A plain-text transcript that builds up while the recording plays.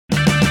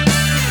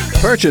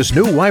Purchase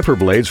new wiper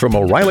blades from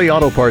O'Reilly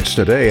Auto Parts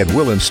today and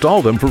we'll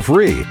install them for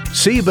free.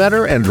 See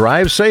better and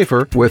drive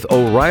safer with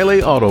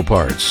O'Reilly Auto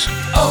Parts.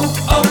 Oh,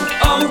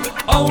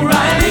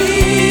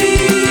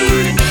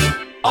 O'Reilly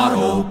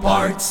Auto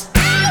Parts.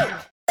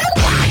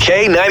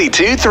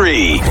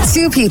 K92.3.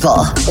 Two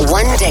people,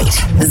 one date,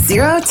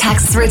 zero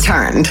texts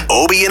returned.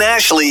 Obie and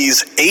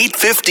Ashley's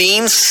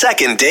 8:15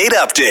 second date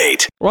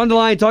update. We're on the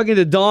line talking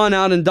to Dawn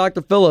out in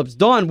Dr. Phillips.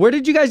 Dawn, where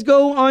did you guys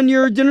go on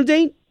your dinner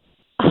date?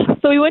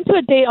 So we went to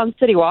a date on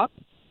City Walk,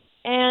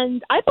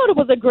 and I thought it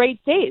was a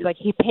great date. Like,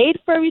 he paid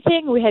for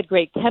everything. We had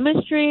great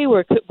chemistry.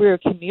 We were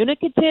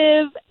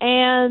communicative,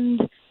 and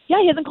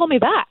yeah, he hasn't called me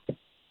back.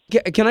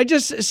 Can I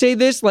just say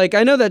this? Like,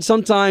 I know that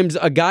sometimes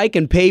a guy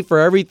can pay for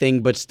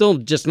everything, but still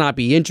just not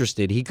be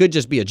interested. He could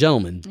just be a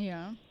gentleman.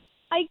 Yeah.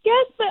 I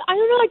guess, but I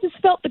don't know. I just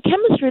felt the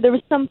chemistry. There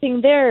was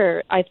something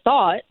there, I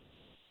thought.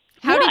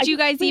 How did you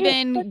guys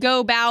even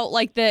go about,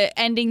 like, the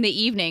ending the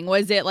evening?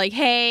 Was it like,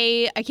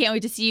 hey, I can't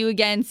wait to see you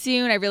again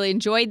soon. I really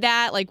enjoyed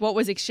that. Like, what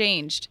was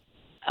exchanged?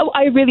 Oh,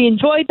 I really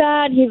enjoyed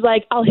that. He's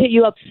like, I'll hit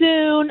you up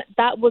soon.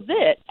 That was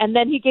it. And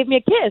then he gave me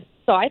a kiss.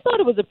 So I thought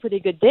it was a pretty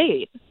good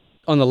date.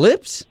 On the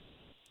lips?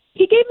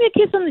 He gave me a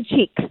kiss on the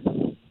cheek.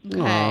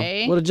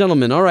 Okay. Aw, what a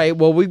gentleman. All right.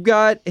 Well, we've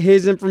got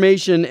his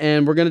information,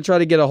 and we're going to try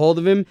to get a hold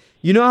of him.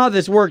 You know how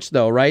this works,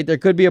 though, right? There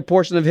could be a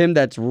portion of him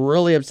that's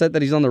really upset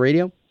that he's on the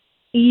radio.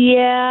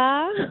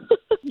 Yeah.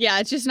 Yeah,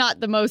 it's just not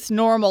the most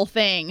normal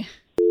thing.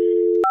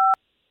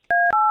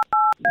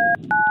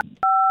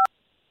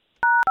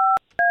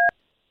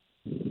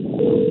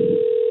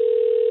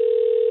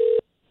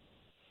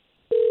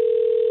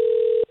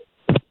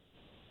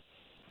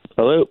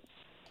 Hello?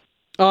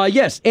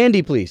 Yes,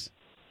 Andy, please.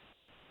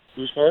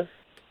 Who's calling?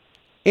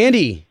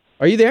 Andy,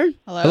 are you there?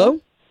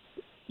 Hello?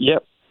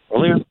 Yep.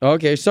 Earlier?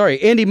 Okay,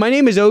 sorry. Andy, my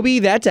name is Obie.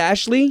 That's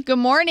Ashley. Good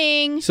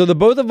morning. So the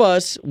both of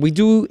us, we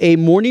do a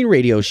morning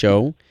radio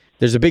show.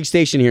 There's a big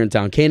station here in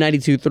town,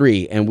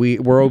 K92.3, and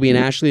we're Obie and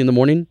Ashley in the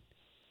morning.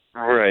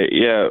 Right,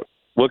 yeah.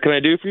 What can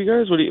I do for you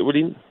guys? What do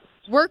you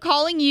We're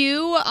calling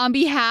you on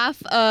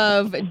behalf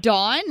of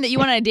Dawn that you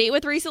went on a date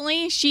with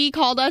recently. She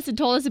called us and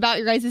told us about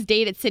your guys'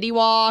 date at City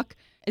Walk.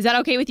 Is that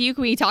okay with you?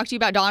 Can we talk to you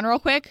about Dawn real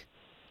quick?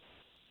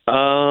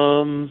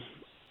 About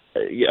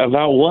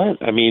what?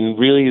 I mean,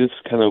 really, it's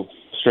kind of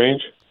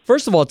strange.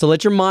 First of all, to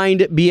let your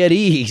mind be at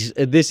ease,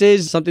 this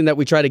is something that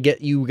we try to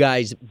get you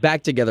guys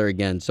back together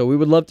again. So we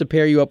would love to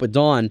pair you up with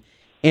Dawn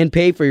and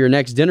pay for your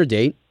next dinner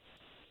date.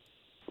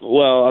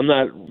 Well, I'm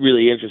not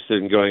really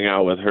interested in going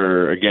out with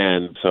her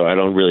again, so I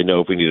don't really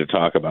know if we need to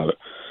talk about it.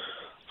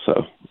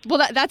 So.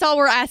 Well, that's all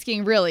we're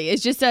asking, really.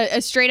 It's just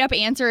a straight-up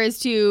answer as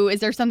to, is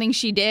there something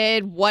she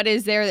did? What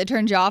is there that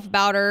turned you off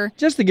about her?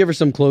 Just to give her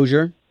some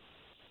closure.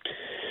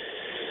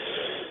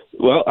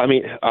 Well, I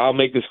mean, I'll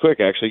make this quick,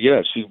 actually.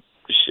 Yeah,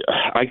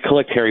 I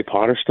collect Harry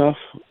Potter stuff.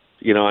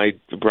 You know, I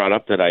brought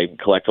up that I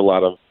collect a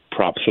lot of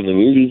props from the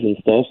movies and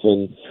stuff,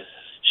 and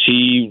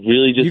she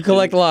really just... You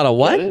collect a lot of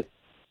what?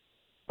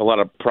 A lot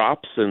of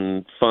props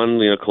and fun,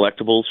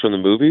 collectibles from the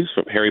movies,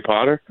 from Harry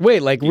Potter.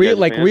 Wait, like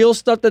real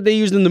stuff that they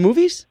used in the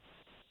movies?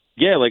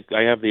 Yeah, like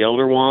I have the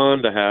Elder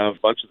Wand, I have a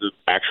bunch of the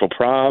actual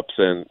props,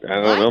 and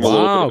I don't know. I'm a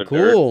little bit of a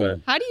cool.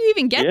 nerd, How do you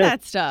even get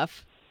that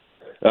stuff?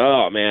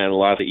 Oh, man, a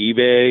lot of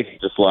eBay,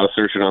 just a lot of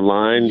searching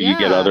online. Yeah. You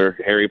get other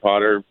Harry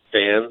Potter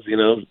fans,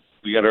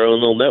 we got our own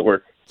little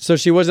network. So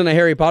she wasn't a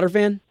Harry Potter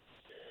fan?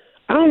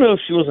 I don't know if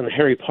she wasn't a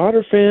Harry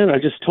Potter fan. I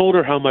just told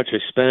her how much I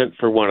spent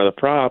for one of the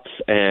props,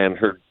 and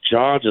her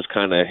jaw just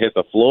kind of hit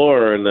the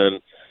floor and then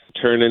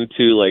turned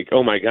into like,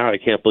 oh, my God, I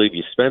can't believe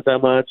you spent that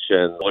much.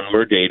 And when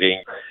we're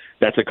dating,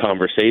 that's a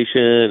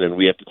conversation, and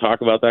we have to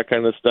talk about that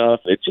kind of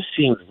stuff. It just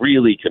seems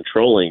really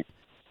controlling.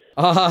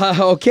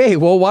 Okay,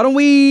 well, why don't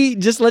we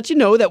just let you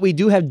know that we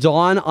do have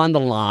Dawn on the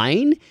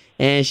line,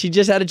 and she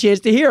just had a chance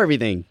to hear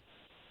everything.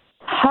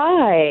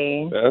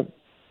 Hi. Yeah.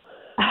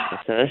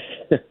 Okay.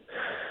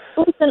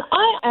 Listen,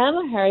 I am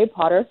a Harry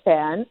Potter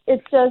fan.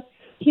 It's just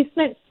he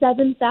spent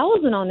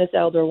 $7,000 on this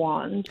Elder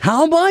Wand.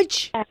 How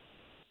much? I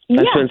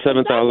spent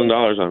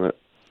 $7,000 on it.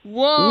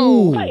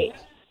 Whoa. Right.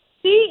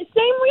 See,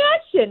 same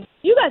reaction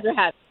you guys are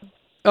having.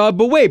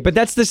 But wait,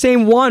 that's the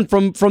same wand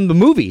from the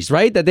movies,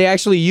 right? That they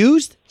actually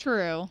used?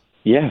 True.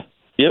 Yeah.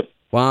 Yep.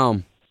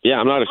 Wow. Yeah,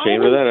 I'm not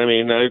ashamed of that. I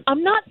mean,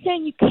 I'm not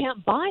saying you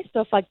can't buy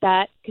stuff like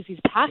that because he's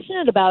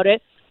passionate about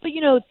it, but,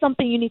 it's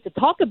something you need to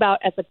talk about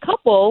as a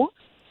couple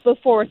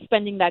before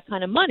spending that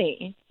kind of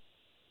money.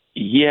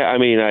 Yeah, I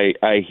mean,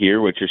 I hear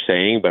what you're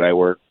saying, but I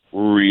work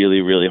really,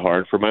 really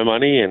hard for my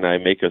money, and I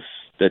make a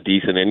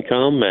decent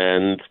income,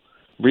 and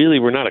really,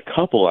 we're not a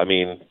couple. I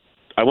mean,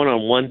 I went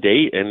on one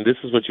date, and this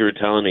is what you were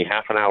telling me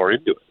half an hour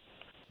into it.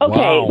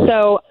 Okay, Wow.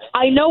 So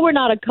I know we're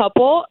not a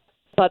couple,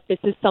 but this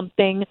is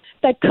something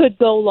that could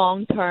go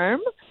long term.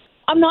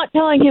 I'm not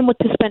telling him what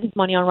to spend his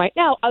money on right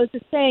now. I was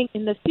just saying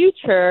in the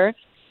future,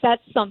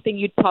 that's something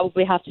you'd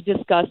probably have to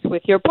discuss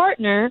with your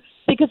partner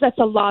because that's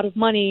a lot of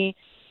money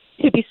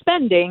to be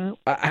spending.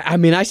 I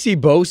mean, I see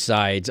both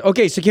sides.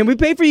 Okay, so can we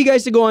pay for you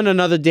guys to go on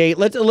another date?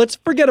 Let's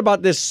forget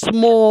about this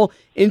small,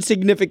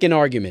 insignificant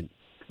argument.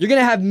 You're going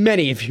to have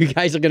many if you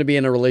guys are going to be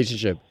in a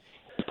relationship.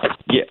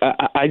 Yeah,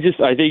 I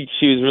think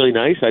she was really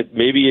nice.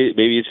 Maybe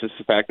it's just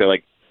the fact that,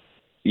 like,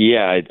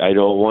 I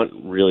don't want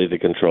really the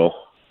control.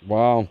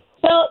 Wow.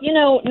 Well,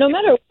 no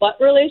matter what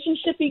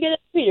relationship you get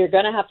into, you're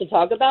going to have to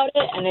talk about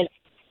it. And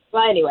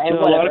well, anyway,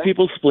 whatever. A lot of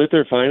people split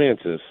their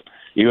finances.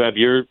 You have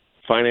your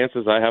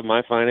finances, I have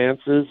my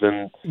finances.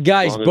 And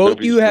guys,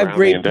 both you have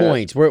great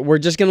points. We're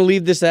just going to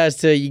leave this as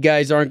to you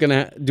guys aren't going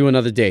to do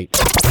another date.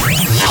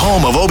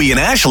 Home of Obie and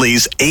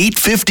Ashley's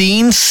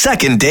 8:15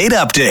 second date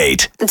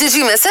update. Did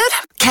you miss it?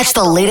 Catch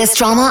the latest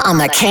drama on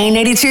the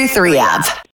K82-3 app.